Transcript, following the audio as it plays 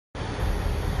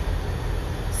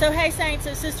So hey Saints,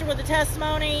 it's Sister with a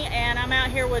Testimony, and I'm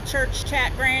out here with Church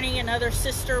Chat Grannie, another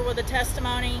sister with a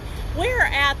testimony. We're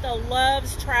at the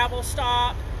Love's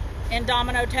Travelstop in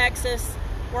DOMINO Texas.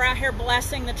 We're out here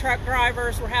blessing the truck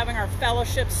drivers. We're having our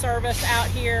fellowship service out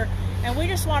here, and we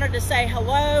just wanted to say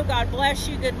hello, God bless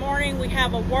you, good morning. We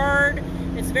have a word.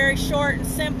 It's very short and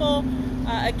simple.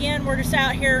 Again, we're just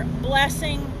out here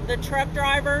blessing the truck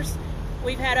drivers.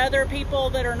 We've had other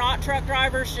people that are not truck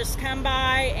drivers just come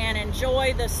by and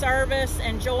enjoy the service,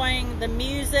 enjoying the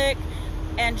music,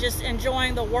 and just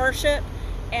enjoying the worship.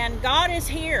 And God is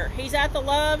here. He's at the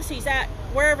Loves. He's at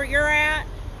wherever you're at,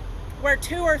 where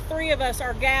 2 or 3 of us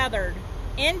are gathered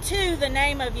into the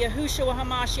name of Yahushua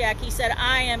HaMashiach. He said,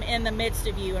 I am in the midst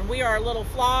of you. And we are a little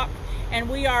flock, and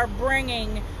we are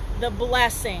bringing the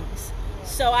blessings.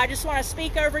 So I just want to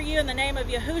speak over you in the name of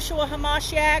Yahushua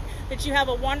HaMashiach that you have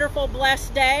a wonderful,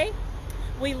 blessed day.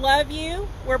 We love you.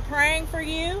 We're praying for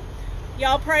you.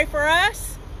 Y'all pray for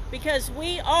us because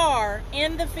we are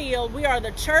in the field. We are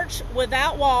the church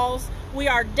without walls. We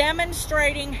are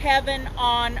demonstrating heaven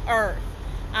on earth.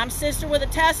 I'm Sister with a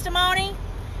Testimony,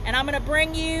 and I'm going to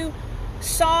bring you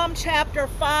Psalm chapter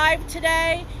 5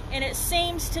 today, and it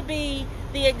seems to be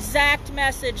the exact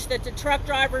message that the truck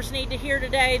drivers need to hear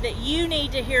today, that you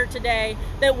need to hear today,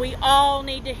 that we all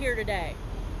need to hear today.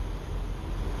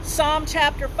 Psalm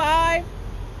chapter 5.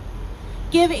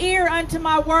 Give ear unto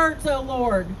my words, O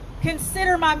Lord.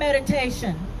 Consider my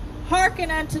meditation.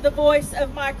 Hearken unto the voice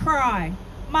of my cry,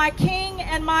 my King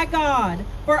and my God,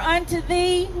 for unto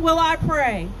thee will I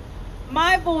pray.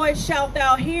 My voice shalt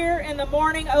thou hear in the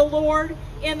morning, O Lord.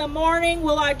 In the morning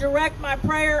will I direct my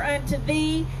prayer unto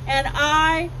thee, and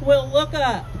I will look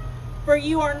up. For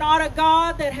you are not a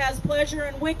God that has pleasure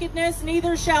in wickedness,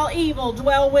 neither shall evil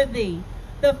dwell with thee.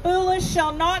 The foolish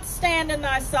shall not stand in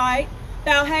thy sight.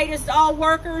 Thou hatest all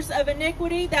workers of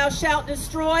iniquity. Thou shalt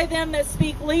destroy them that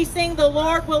speak leasing. The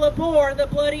Lord will abhor the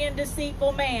bloody and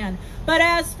deceitful man. But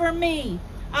as for me,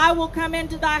 I will come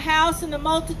into thy house in the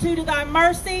multitude of thy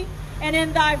mercy, and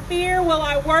in thy fear will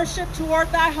I worship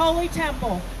toward thy holy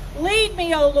temple. Lead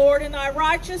me, O Lord, in thy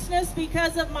righteousness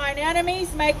because of mine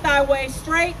enemies. Make thy way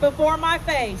straight before my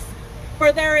face.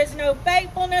 For there is no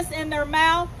faithfulness in their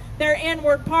mouth. Their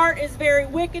inward part is very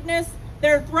wickedness.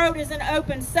 Their throat is an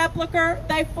open sepulchre.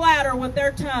 They flatter with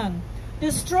their tongue.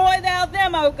 Destroy thou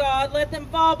them, O God. Let them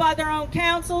fall by their own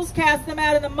counsels. Cast them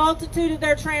out of the multitude of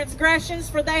their transgressions,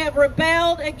 for they have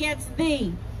rebelled against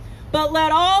thee. But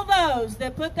let all those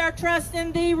that put their trust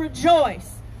in thee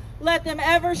rejoice. Let them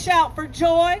ever shout for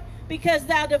joy, because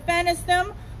thou defendest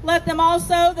them. Let them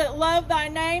also that love thy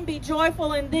name be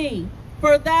joyful in thee.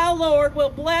 For thou, Lord,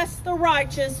 wilt bless the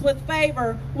righteous with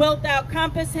favor. Wilt thou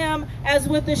compass him as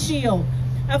with a shield.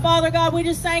 Now, Father God, we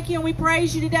just thank you and we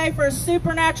praise you today for a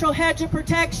supernatural hedge of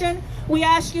protection. We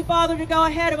ask you, Father, to go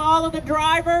ahead of all of the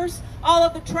drivers, all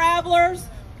of the travelers,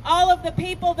 all of the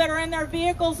people that are in their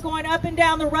vehicles going up and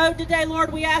down the road today.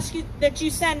 Lord, we ask you that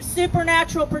you send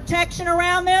supernatural protection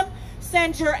around them.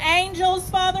 Send your angels,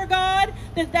 Father God,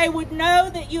 that they would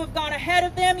know that you have gone ahead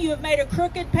of them. You have made a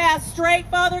crooked path straight,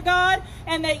 Father God,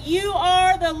 and that you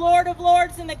are the Lord of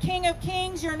Lords and the King of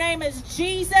Kings. Your name is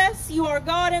Jesus. You are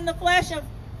God in the flesh. And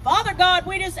Father God,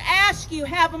 we just ask you,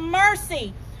 have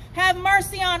mercy. Have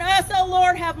mercy on us, O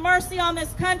Lord. Have mercy on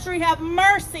this country. Have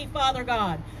mercy, Father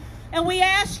God. And we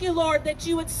ask you, Lord, that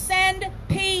you would send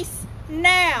peace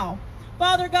now.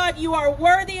 Father God, you are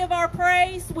worthy of our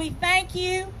praise. We thank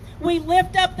you. We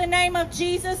lift up the name of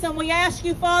Jesus, and we ask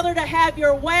you, Father, to have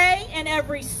your way in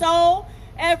every soul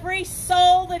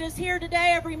that is here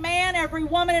today, every man, every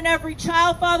woman, and every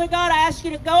child. Father God, I ask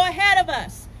you to go ahead of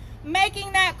us,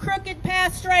 making that crooked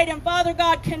path straight. And Father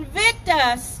God, convict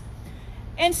us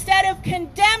instead of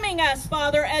condemning us,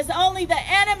 Father, as only the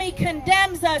enemy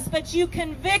condemns us, but you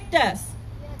convict us.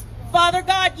 Father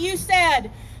God, you said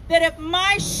that if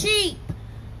my sheep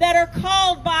that are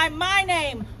called by my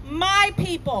name, my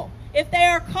people, if they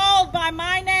are called by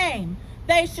my name,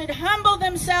 they should humble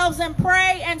themselves and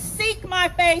pray and seek my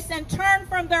face and turn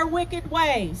from their wicked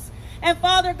ways. And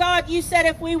Father God, you said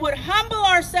if we would humble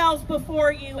ourselves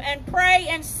before you and pray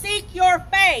and seek your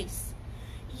face,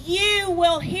 you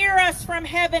will hear us from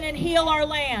heaven and heal our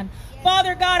land.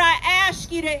 Father God, I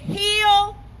ask you to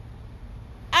heal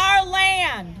our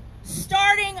land,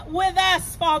 starting with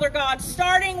us, Father God,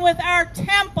 starting with our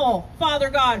temple,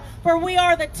 Father God, for we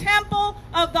are the temple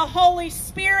of the Holy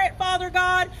Spirit, Father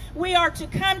God. We are to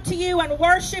come to you and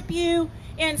worship you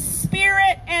in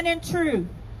spirit and in truth.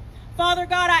 Father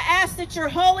God, I ask that your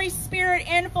Holy Spirit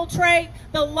infiltrate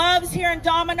the Loves here in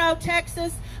DOMINO,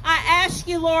 Texas. I ask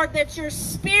you, Lord, that your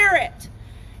Spirit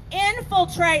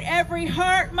infiltrate every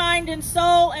heart, mind, and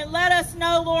soul, and let us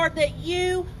know, Lord, that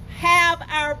you have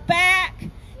our back.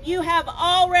 You have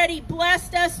already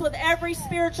blessed us with every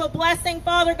spiritual blessing,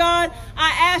 Father God.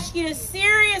 I ask you to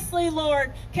seriously,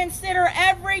 Lord, consider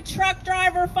every truck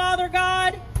driver, Father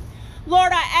God.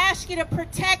 Lord, I ask you to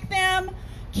protect them.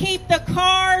 Keep the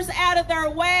cars out of their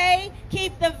way.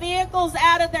 Keep the vehicles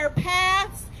out of their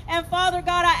paths. And Father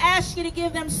God, I ask you to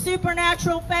give them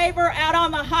supernatural favor out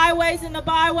on the highways and the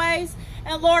byways.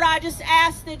 And Lord, I just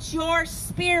ask that your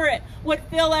Spirit would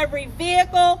fill every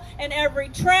vehicle and every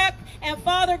truck. And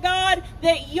Father God,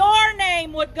 that your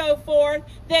name would go forth,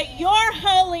 that your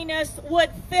holiness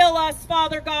would fill us,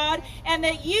 Father God, and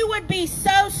that you would be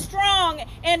so strong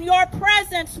and your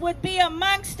presence would be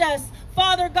amongst us,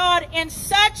 Father God, in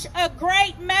such a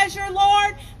great measure,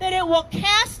 Lord, that it will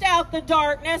cast out the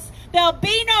darkness. There'll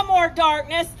be no more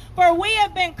darkness, for we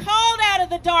have been called out of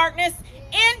the darkness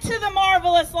into the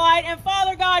marvelous light. And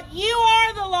Father God, you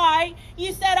are the light.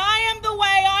 You said, I am the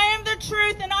way, I am the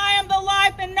truth, and I am the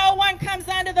life, and no one comes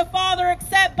unto the Father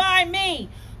except by me.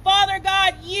 Father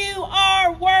God, you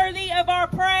are worthy of our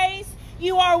praise.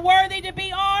 You are worthy to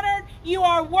be honored. You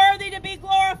are worthy to be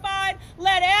glorified.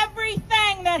 Let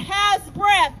everything that has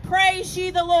breath praise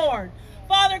ye the Lord.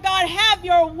 Father God, have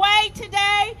your way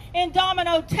today in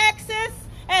Domino, Texas,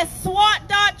 as SWAT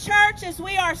Church, as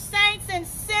we are saints and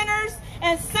sinners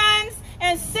and sons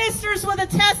and sisters with a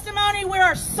testimony. We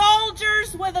are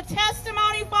soldiers with a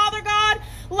testimony, Father God.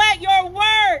 Let your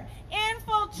word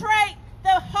infiltrate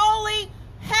the holy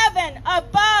heaven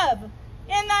above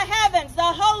in the heavens, the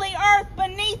holy earth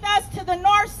beneath us to the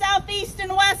north, south, east,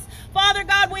 and west. Father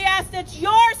God, we ask that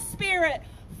your Spirit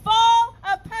fall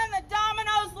upon the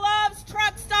Domino's Loves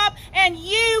Truck Stop, and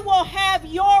you will have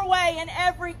your way in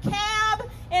every cab,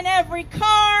 in every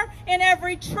car, in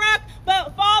every truck,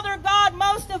 but Father God,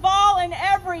 most of all, in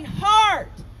every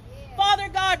heart. Father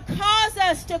God, cause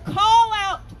us to call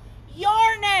out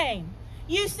your name.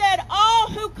 You said, all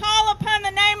who call upon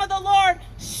the name of the Lord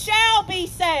shall be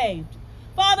saved.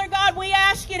 Father God, we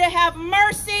ask you to have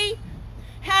mercy.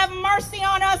 Have mercy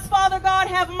on us, Father God.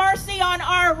 Have mercy on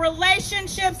our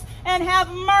relationships, and have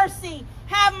mercy,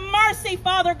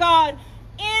 Father God,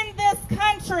 in this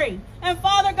country. And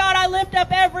Father God, I lift up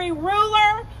every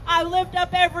ruler. I lift up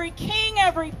every king,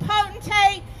 every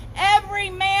potentate, every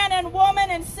man and woman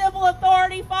in civil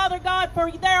authority, Father God,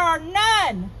 for there are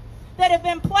none that have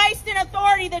been placed in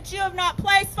authority that you have not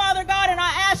placed, Father God. And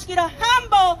I ask you to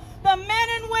humble the men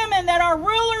and women that are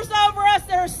rulers over us,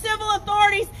 that are civil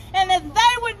authorities, and that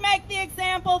they would make the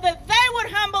example, that they would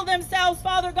humble themselves,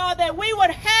 Father God, that we would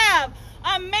have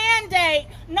a mandate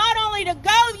not only to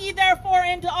go ye therefore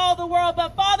into all the world,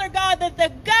 but Father God, that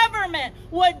the government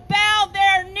would bow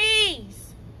their knees.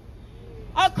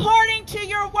 According to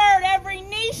your word, every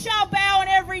knee shall bow and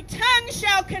every tongue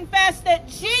shall confess that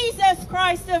Jesus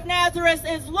Christ of Nazareth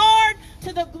is Lord,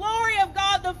 to the glory of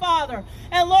God the Father.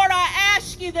 And Lord, I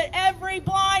ask you that every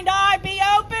blind eye be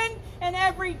opened and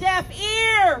every deaf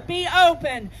ear be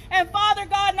open. And Father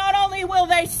God, not only will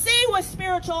they see with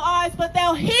spiritual eyes, but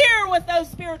they'll hear with those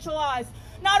spiritual eyes.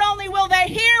 Not only will they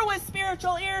hear with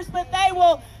spiritual ears, but they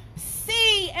will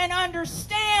see and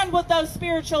understand with those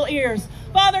spiritual ears.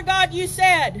 Father God, you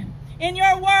said in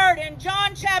your word in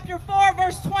John chapter 4,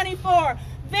 verse 24,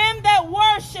 them that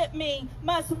worship me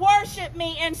must worship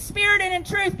me in spirit and in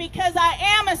truth, because I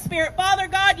am a spirit. Father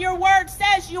God, your word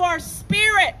says you are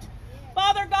spirit.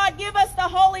 Father God, give us the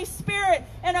Holy Spirit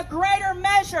in a greater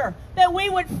measure, that we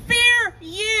would fear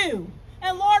you.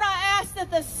 And Lord, I ask that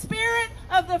the spirit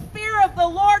of the fear of the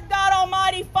Lord God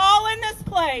Almighty fall in this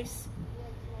place,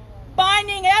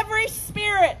 binding every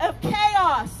spirit of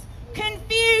chaos,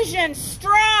 confusion,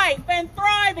 strife, and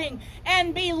thriving,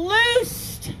 and be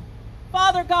loosed,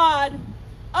 Father God,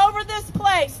 over this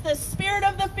place, the spirit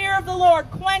of the fear of the Lord,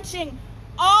 quenching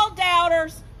all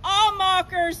doubters, all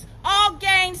mockers, all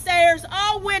gainsayers,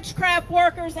 all witchcraft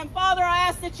workers. And Father, I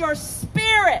ask that your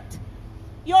spirit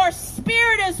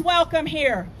is welcome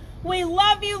here. We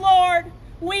love you, Lord.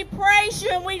 We praise you,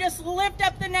 and we just lift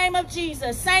up the name of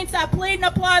Jesus. Saints, I plead and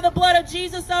apply the blood of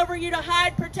Jesus over you to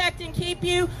hide, protect, and keep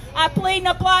you. I plead and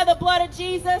apply the blood of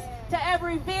Jesus to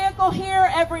every vehicle here,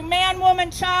 every man,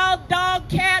 woman, child, dog,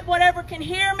 cat, whatever can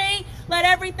hear me. Let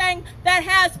everything that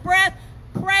has breath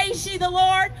praise ye the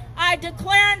Lord. I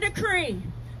declare and decree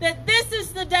that this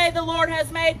is the day the Lord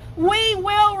has made. We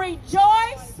will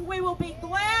rejoice. We will be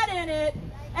glad in it.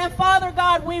 And Father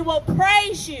God, we will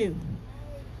praise you.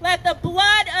 Let the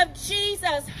blood of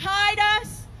Jesus hide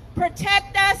us,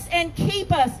 protect us, and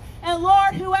keep us. And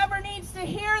Lord, whoever needs to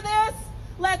hear this,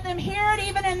 Let them hear it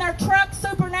even in their truck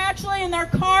supernaturally, in their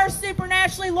car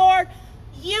supernaturally, Lord.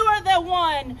 You are the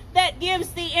one that gives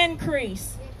the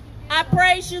increase. I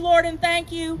praise you, Lord, and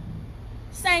thank you.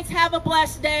 Saints, have a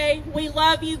blessed day. We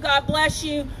love you. God bless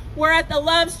you. We're at the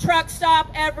Love's Truck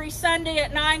Stop every Sunday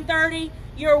at 9:30.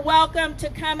 You're welcome to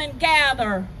come and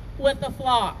gather with the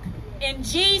flock. In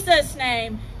Jesus'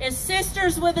 name, as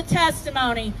sisters with a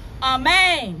testimony,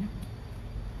 amen.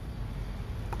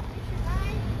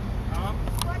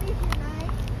 What is your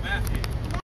name? Matthew.